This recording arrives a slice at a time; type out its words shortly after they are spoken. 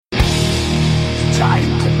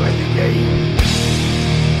Time to play the game.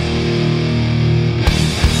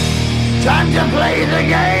 Time to play the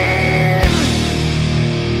game.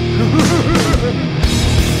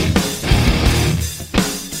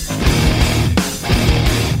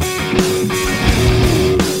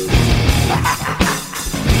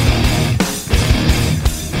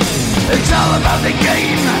 It's all about the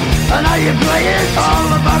game and how you play it. All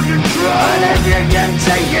about control, and if you can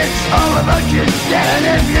take it, all about your debt. And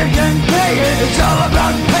if you can pay it, it's all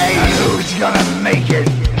about pay. And who's gonna make it?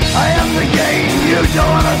 I am the game, you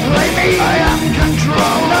don't wanna play me. I am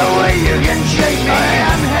control, no way you can shake me.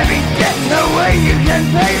 I am heavy debt, no way you can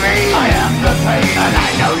pay me. I am the pain, and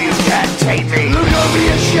I know you can't take me. Look over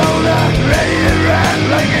your shoulder, ready to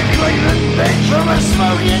run like a Cleveland bitch from a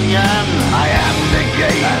smoking gun. I am the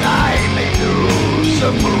game, and I make the rules.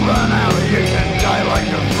 So move on out, you can die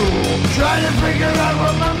like a fool. Trying to figure out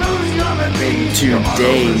what my move's gonna be.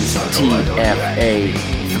 Today's TFA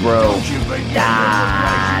Throwdown.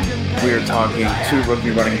 We're talking two rookie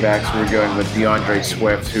running backs. We're going with DeAndre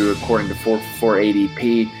Swift, who, according to 444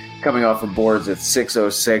 ADP, coming off of boards at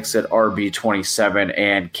 606 at RB27,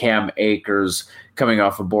 and Cam Akers coming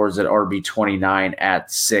off of boards at RB29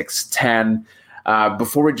 at 610.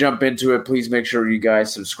 Before we jump into it, please make sure you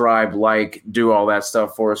guys subscribe, like, do all that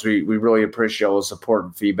stuff for us. We really appreciate all the support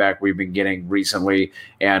and feedback we've been getting recently,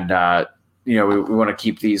 and we want to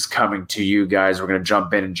keep these coming to you guys. We're going to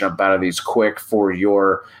jump in and jump out of these quick for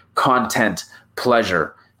your content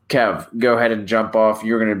pleasure. Kev, go ahead and jump off.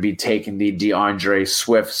 You're going to be taking the DeAndre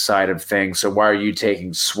Swift side of things. So why are you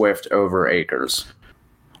taking Swift over Akers?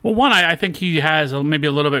 Well, one, I think he has maybe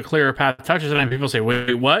a little bit clearer path to touches, and people say,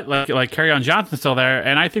 wait, what? Like Kerryon Johnson's still there,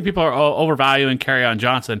 and I think people are overvaluing Kerryon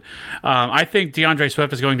Johnson. I think DeAndre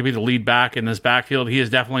Swift is going to be the lead back in this backfield. He is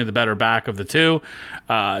definitely the better back of the two.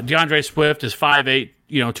 DeAndre Swift is 5'8",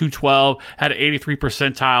 212, had an 83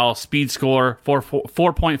 percentile speed score,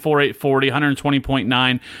 4.48 40,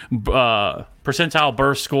 120.9 percentile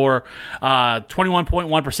burst score,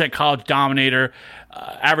 21.1% college dominator,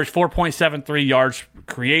 average 4.73 yards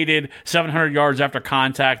created, 700 yards after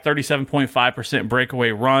contact, 37.5%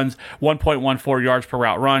 breakaway runs, 1.14 yards per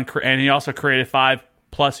route run, and he also created 5+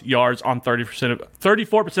 yards on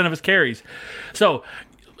 34% of his carries. So,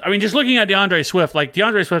 I mean, just looking at DeAndre Swift,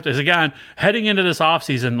 DeAndre Swift is, again, heading into this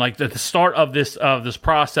offseason, the start of this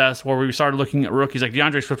process where we started looking at rookies.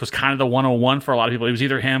 DeAndre Swift was kind of the 101 for a lot of people. It was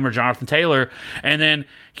either him or Jonathan Taylor. And then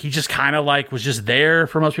he just kind of was just there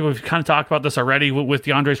for most people. We've kind of talked about this already with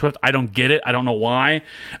DeAndre Swift. I don't get it. I don't know why.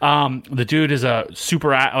 The dude is a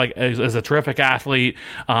is a terrific athlete.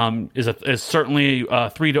 Is certainly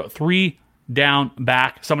three down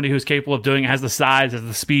back, somebody who's capable of doing it, has the size, has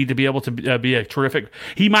the speed to be able to be a terrific.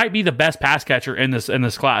 He might be the best pass catcher in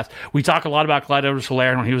this class. We talk a lot about Clyde Edwards-Helaire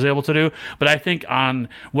and what he was able to do, but I think on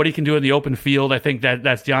what he can do in the open field, I think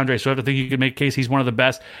that's DeAndre Swift. I think you can make a case he's one of the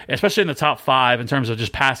best, especially in the top 5 in terms of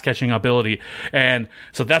just pass catching ability. And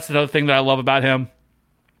so that's another thing that I love about him.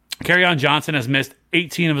 Kerryon Johnson has missed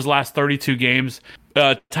 18 of his last 32 games.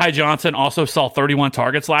 Ty Johnson also saw 31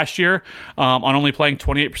 targets last year on only playing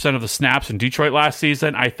 28% of the snaps in Detroit last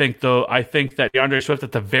season. I think that DeAndre Swift,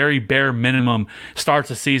 at the very bare minimum, starts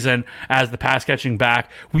the season as the pass catching back.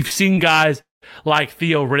 We've seen guys like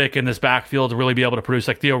Theo Riddick in this backfield to really be able to produce.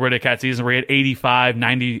 Theo Riddick had season where he had 85,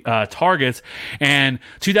 90 targets, and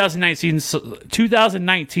 2019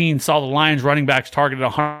 saw the Lions running backs targeted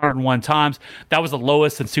 101 times. That was the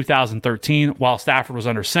lowest since 2013 while Stafford was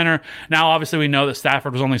under center. Now, obviously, we know that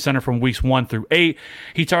Stafford was only center from weeks 1 through 8.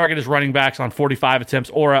 He targeted his running backs on 45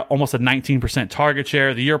 attempts, or almost a 19% target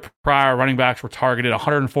share. The year prior, running backs were targeted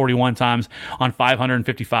 141 times on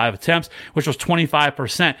 555 attempts, which was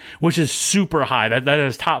 25%, which is super high. That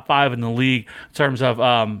is top 5 in the league in terms of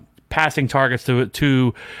passing targets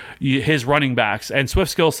to his running backs. And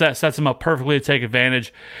Swift's skill set sets him up perfectly to take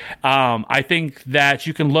advantage. I think that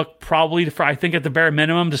you can look probably for, I think at the bare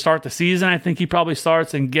minimum to start the season, I think he probably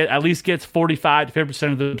starts and at least gets 45 to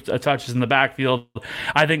 50% of the touches in the backfield.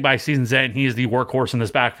 I think by season's end, he is the workhorse in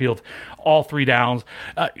this backfield, all 3 downs.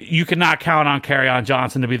 You cannot count on Kerryon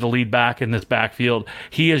Johnson to be the lead back in this backfield.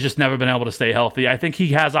 He has just never been able to stay healthy. I think he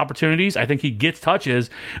has opportunities. I think he gets touches,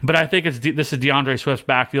 but I think this is DeAndre Swift's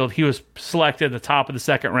backfield. He was selected at the top of the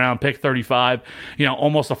second round, pick 35,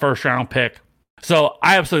 almost a first round pick. So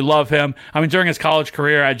I absolutely love him. I mean, during his college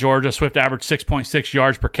career at Georgia, Swift averaged 6.6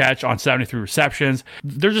 yards per catch on 73 receptions.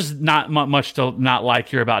 There's just not much to not like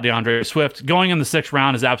here about DeAndre Swift. Going in the 6th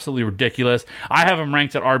round is absolutely ridiculous. I have him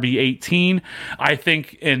ranked at RB 18. I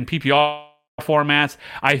think in PPR formats.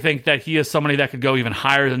 I think that he is somebody that could go even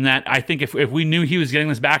higher than that. I think if we knew he was getting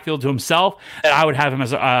this backfield to himself, that I would have him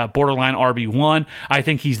as a borderline RB1. I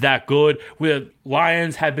think he's that good.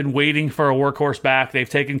 Lions have been waiting for a workhorse back. They've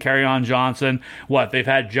taken Kerryon Johnson. They've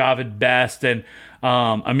had Javid Best and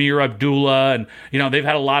Amir Abdullah, and they've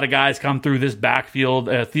had a lot of guys come through this backfield.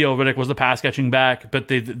 Theo Riddick was the pass catching back, but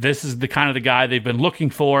this is the kind of the guy they've been looking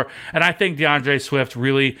for. And I think DeAndre Swift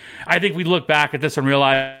really, I think we look back at this and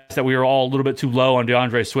realize that we were all a little bit too low on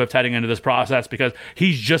DeAndre Swift heading into this process because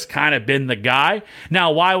he's just kind of been the guy.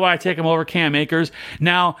 Now, why would I take him over Cam Akers?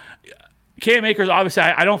 Now, Cam Akers, obviously,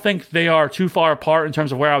 I don't think they are too far apart in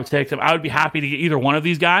terms of where I would take them. I would be happy to get either one of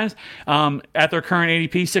these guys. At their current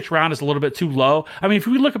ADP, 6th round is a little bit too low. I mean, if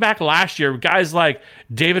we look back last year, guys like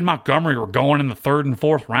David Montgomery were going in the 3rd and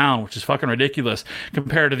 4th round, which is fucking ridiculous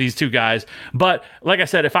compared to these two guys. But like I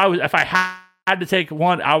said, if I had to take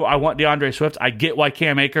one, I want DeAndre Swift. I get why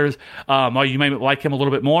Cam Akers, while you may like him a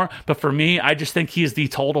little bit more, but for me, I just think he is the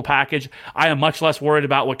total package. I am much less worried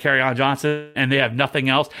about what Kerryon Johnson, and they have nothing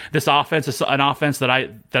else. This offense is an offense that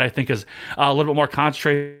I think is a little bit more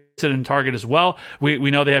concentrated in target as well.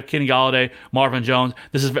 We know they have Kenny Golladay, Marvin Jones.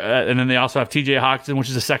 This is, and then they also have TJ Hockenson, which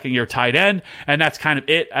is a 2nd-year tight end, and that's kind of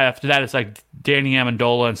it. After that, it's like Danny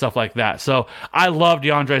Amendola and stuff like that. So I love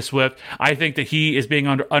DeAndre Swift. I think that he is being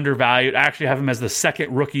undervalued. I actually have him as the 2nd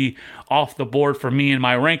rookie off the board for me in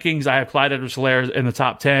my rankings. I have Clyde Edwards-Helaire in the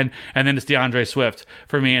top 10, and then it's DeAndre Swift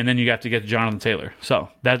for me, and then you have to get Jonathan Taylor. So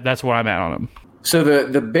that's where I'm at on him. So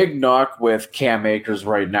the big knock with Cam Akers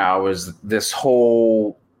right now is this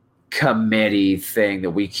whole committee thing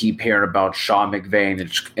that we keep hearing about Sean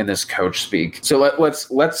McVay in this coach speak. So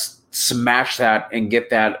let's smash that and get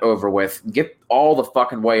that over with. Get all the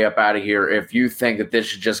fucking way up out of here if you think that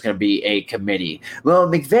this is just going to be a committee. Well,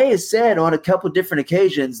 McVay has said on a couple of different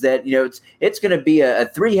occasions that it's going to be a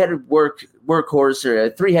 3-headed workhorse or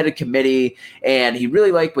a 3-headed committee, and he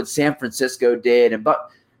really liked what San Francisco did. But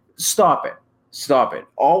stop it.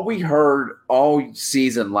 All we heard all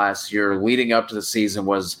season last year leading up to the season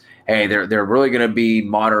was, hey, they're really going to be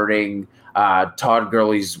monitoring Todd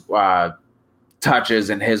Gurley's touches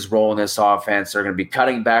and his role in this offense. They're going to be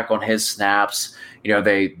cutting back on his snaps.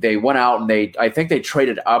 They went out and I think they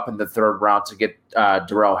traded up in the 3rd round to get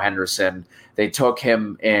Darrell Henderson. They took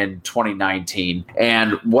him in 2019.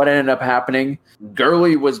 And what ended up happening?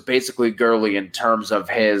 Gurley was basically Gurley in terms of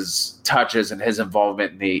his touches and his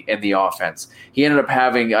involvement in the offense. He ended up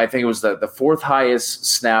having, I think it was the 4th highest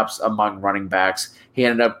snaps among running backs. He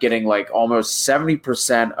ended up getting like almost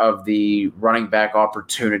 70% of the running back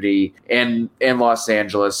opportunity in Los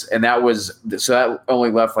Angeles. And that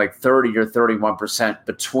only left like 30 or 31%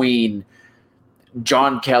 between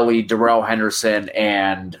John Kelly, Darrell Henderson,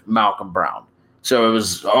 and Malcolm Brown. So it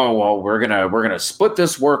was, we're gonna split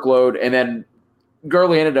this workload, and then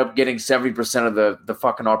Gurley ended up getting 70% of the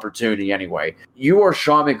fucking opportunity anyway. You are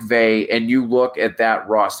Sean McVay, and you look at that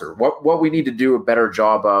roster. What we need to do a better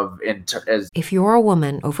job of If you're a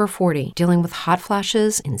woman over 40 dealing with hot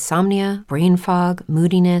flashes, insomnia, brain fog,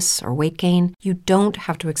 moodiness, or weight gain, you don't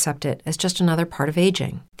have to accept it as just another part of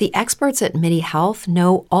aging. The experts at MIDI Health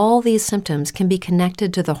know all these symptoms can be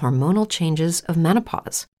connected to the hormonal changes of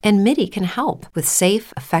menopause. And MIDI can help with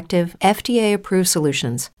safe, effective, FDA-approved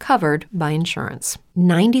solutions covered by insurance.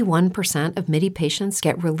 91% of MIDI patients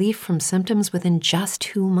get relief from symptoms within just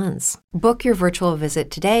 2 months. Book your virtual visit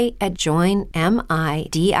today at joinmidi.com.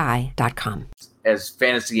 As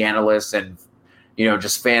fantasy analysts and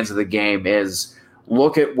just fans of the game, is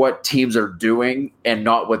look at what teams are doing and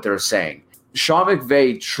not what they're saying. Sean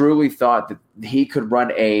McVay truly thought that he could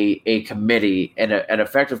run a committee and an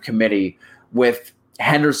effective committee with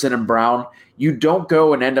Henderson and Brown. You don't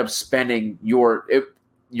go and end up spending your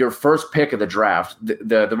first pick of the draft.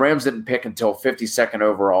 The Rams didn't pick until 52nd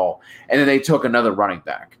overall, and then they took another running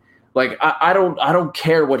back. Like I don't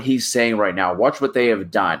care what he's saying right now. Watch what they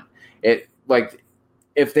have done.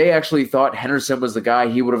 If they actually thought Henderson was the guy,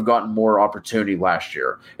 he would have gotten more opportunity last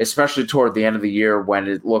year, especially toward the end of the year when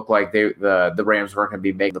it looked like the Rams weren't going to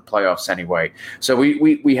be making the playoffs anyway. So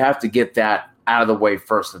we have to get that out of the way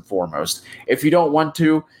first and foremost. If you don't want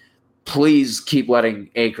to, please keep letting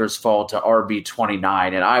Akers fall to RB29,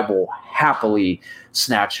 and I will happily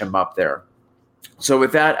snatch him up there. So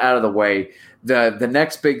with that out of the way, the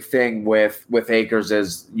next big thing with Akers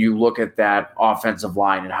is you look at that offensive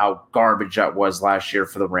line and how garbage that was last year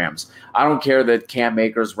for the Rams. I don't care that Cam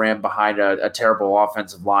Akers ran behind a terrible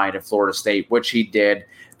offensive line at Florida State, which he did.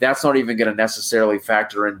 That's not even going to necessarily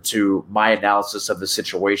factor into my analysis of the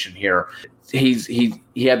situation here. He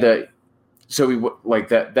had the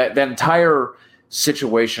entire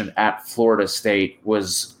situation at Florida State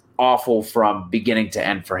was awful from beginning to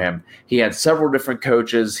end for him. He had several different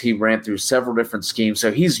coaches. He ran through several different schemes.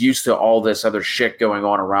 So he's used to all this other shit going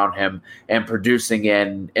on around him and producing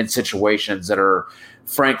in situations that are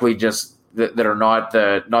frankly just that are not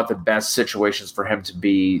the best situations for him to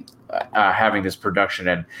be having this production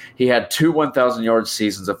in. He had 2 1,000-yard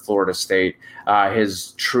seasons at Florida State,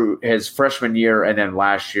 his freshman year, and then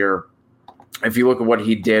last year. If you look at what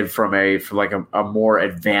he did from a more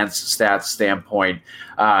advanced stats standpoint,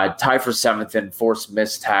 tied for 7th in forced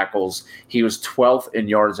missed tackles. He was 12th in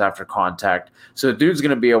yards after contact. So the dude's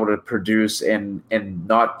going to be able to produce in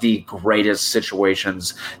not the greatest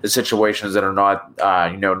situations, the situations that are not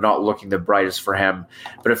not looking the brightest for him.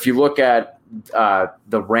 But if you look at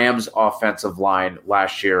the Rams' offensive line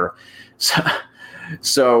last year,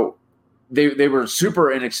 so They were super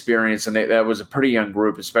inexperienced, and that was a pretty young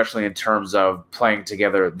group, especially in terms of playing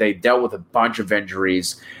together. They dealt with a bunch of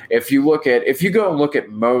injuries. If you go and look at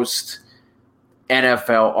most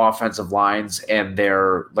NFL offensive lines and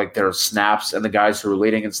their snaps and the guys who are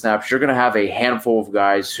leading in snaps, you're going to have a handful of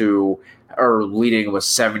guys who are leading with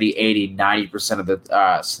 70, 80, 90% of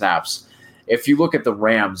the snaps. If you look at the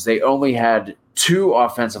Rams, they only had 2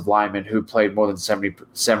 offensive linemen who played more than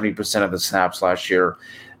 70% of the snaps last year.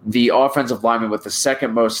 The offensive lineman with the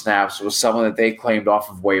second most snaps was someone that they claimed off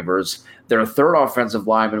of waivers. Their third offensive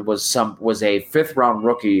lineman was a 5th-round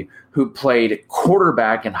rookie who played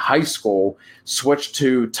quarterback in high school, switched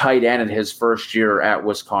to tight end in his first year at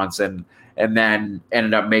Wisconsin, and then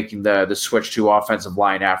ended up making the switch to offensive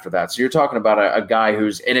line after that. So you're talking about a guy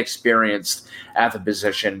who's inexperienced at the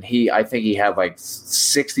position. I think he had like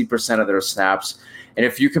 60% of their snaps. And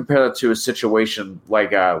if you compare that to a situation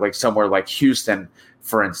like somewhere like Houston,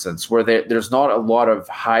 for instance, where there's not a lot of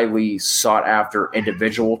highly sought-after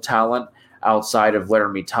individual talent outside of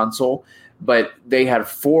Laramie Tunsil, but they had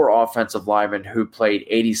 4 offensive linemen who played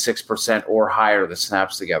 86% or higher of the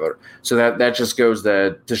snaps together. So that just goes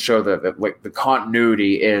to show that the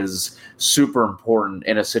continuity is super important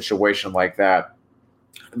in a situation like that.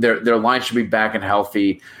 Their line should be back and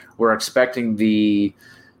healthy. We're expecting the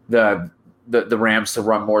Rams to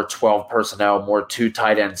run more 12 personnel, more 2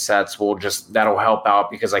 tight end sets. That'll help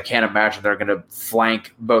out because I can't imagine they're going to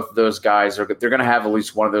flank both of those guys, or they're going to have at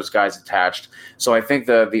least one of those guys attached. So I think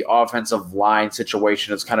the offensive line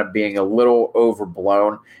situation is kind of being a little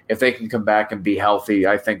overblown. If they can come back and be healthy,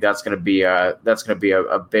 I think that's going to be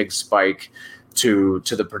a big spike to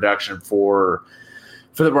the production for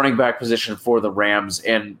the running back position for the Rams.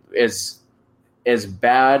 And as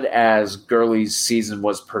bad as Gurley's season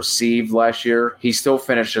was perceived last year, he still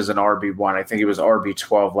finished as an RB1. I think he was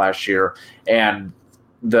RB12 last year. And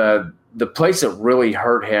the place that really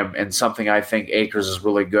hurt him, and something I think Akers is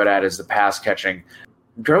really good at, is the pass catching.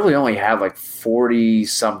 Gurley only had like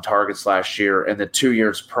 40-some targets last year, and the 2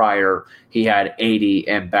 years prior, he had 80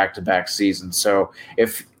 in back-to-back seasons. So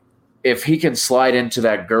if he can slide into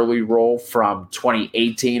that Gurley role from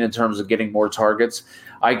 2018 in terms of getting more targets,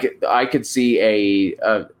 I could see a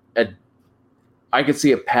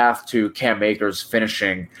path to Cam Akers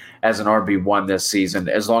finishing as an RB1 this season,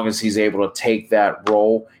 as long as he's able to take that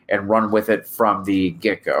role and run with it from the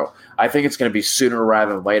get-go. I think it's going to be sooner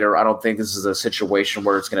rather than later. I don't think this is a situation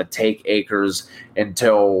where it's going to take Akers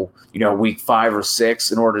until week 5 or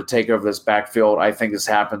 6 in order to take over this backfield. I think this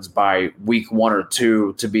happens by week 1 or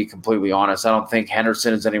 2, to be completely honest. I don't think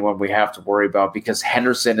Henderson is anyone we have to worry about, because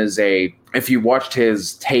Henderson if you watched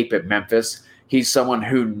his tape at Memphis, he's someone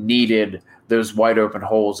who needed those wide open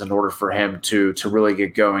holes in order for him to really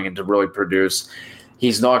get going and to really produce.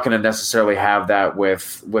 He's not going to necessarily have that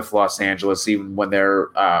with Los Angeles, even when their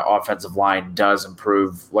offensive line does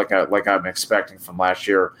improve like I'm expecting from last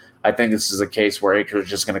year. I think this is a case where Akers is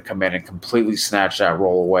just going to come in and completely snatch that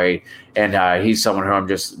role away, and he's someone who I'm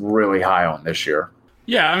just really high on this year.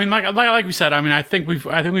 Yeah, I mean, like we said, I mean, I think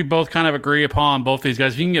we both kind of agree upon both these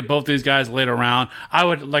guys. If you can get both these guys later round, I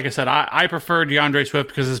would, like I said, I prefer DeAndre Swift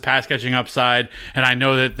because of his pass catching upside, and I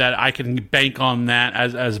know that I can bank on that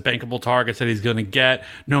as bankable targets that he's going to get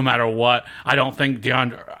no matter what. I don't think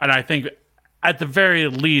and I think at the very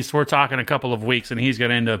least, we're talking a couple of weeks, and he's going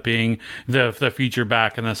to end up being the feature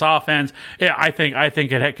back in this offense. Yeah, I think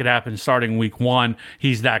it could happen starting week 1.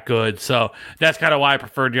 He's that good, so that's kind of why I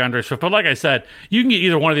prefer DeAndre Swift. But like I said, you can get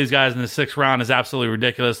either one of these guys in the 6th round. Is absolutely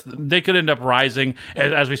ridiculous. They could end up rising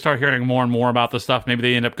as we start hearing more and more about this stuff. Maybe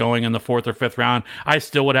they end up going in the 4th or 5th round. I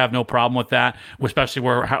still would have no problem with that, especially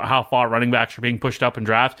how far running backs are being pushed up in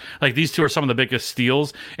drafts. Like, these two are some of the biggest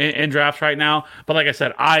steals in drafts right now. But like I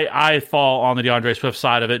said, I fall on the DeAndre Swift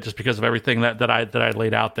side of it just because of everything that I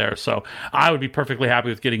laid out there. So I would be perfectly happy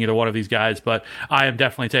with getting either one of these guys, but I am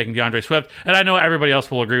definitely taking DeAndre Swift. And I know everybody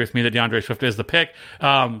else will agree with me that DeAndre Swift is the pick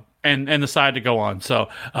and the side to go on. So,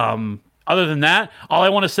 other than that, all I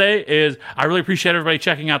want to say is I really appreciate everybody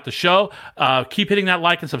checking out the show. Keep hitting that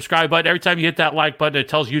like and subscribe button. Every time you hit that like button, it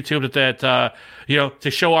tells YouTube that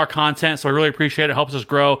to show our content. So I really appreciate it. It helps us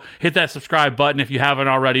grow. Hit that subscribe button if you haven't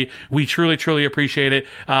already. We truly, truly appreciate it.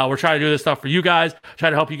 We're trying to do this stuff for you guys,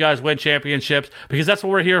 try to help you guys win championships because that's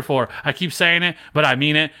what we're here for. I keep saying it, but I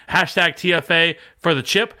mean it. Hashtag TFA for the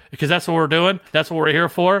chip because that's what we're doing. That's what we're here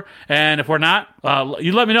for. And if we're not,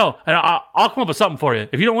 you let me know. And I'll come up with something for you.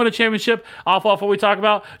 If you don't win a championship off what we talk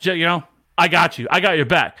about, I got you. I got your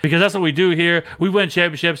back because that's what we do here. We win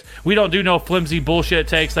championships. We don't do no flimsy bullshit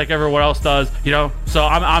takes like everyone else does, So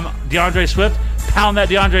I'm DeAndre Swift. Pound that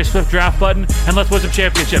DeAndre Swift draft button and let's win some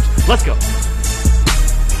championships. Let's go.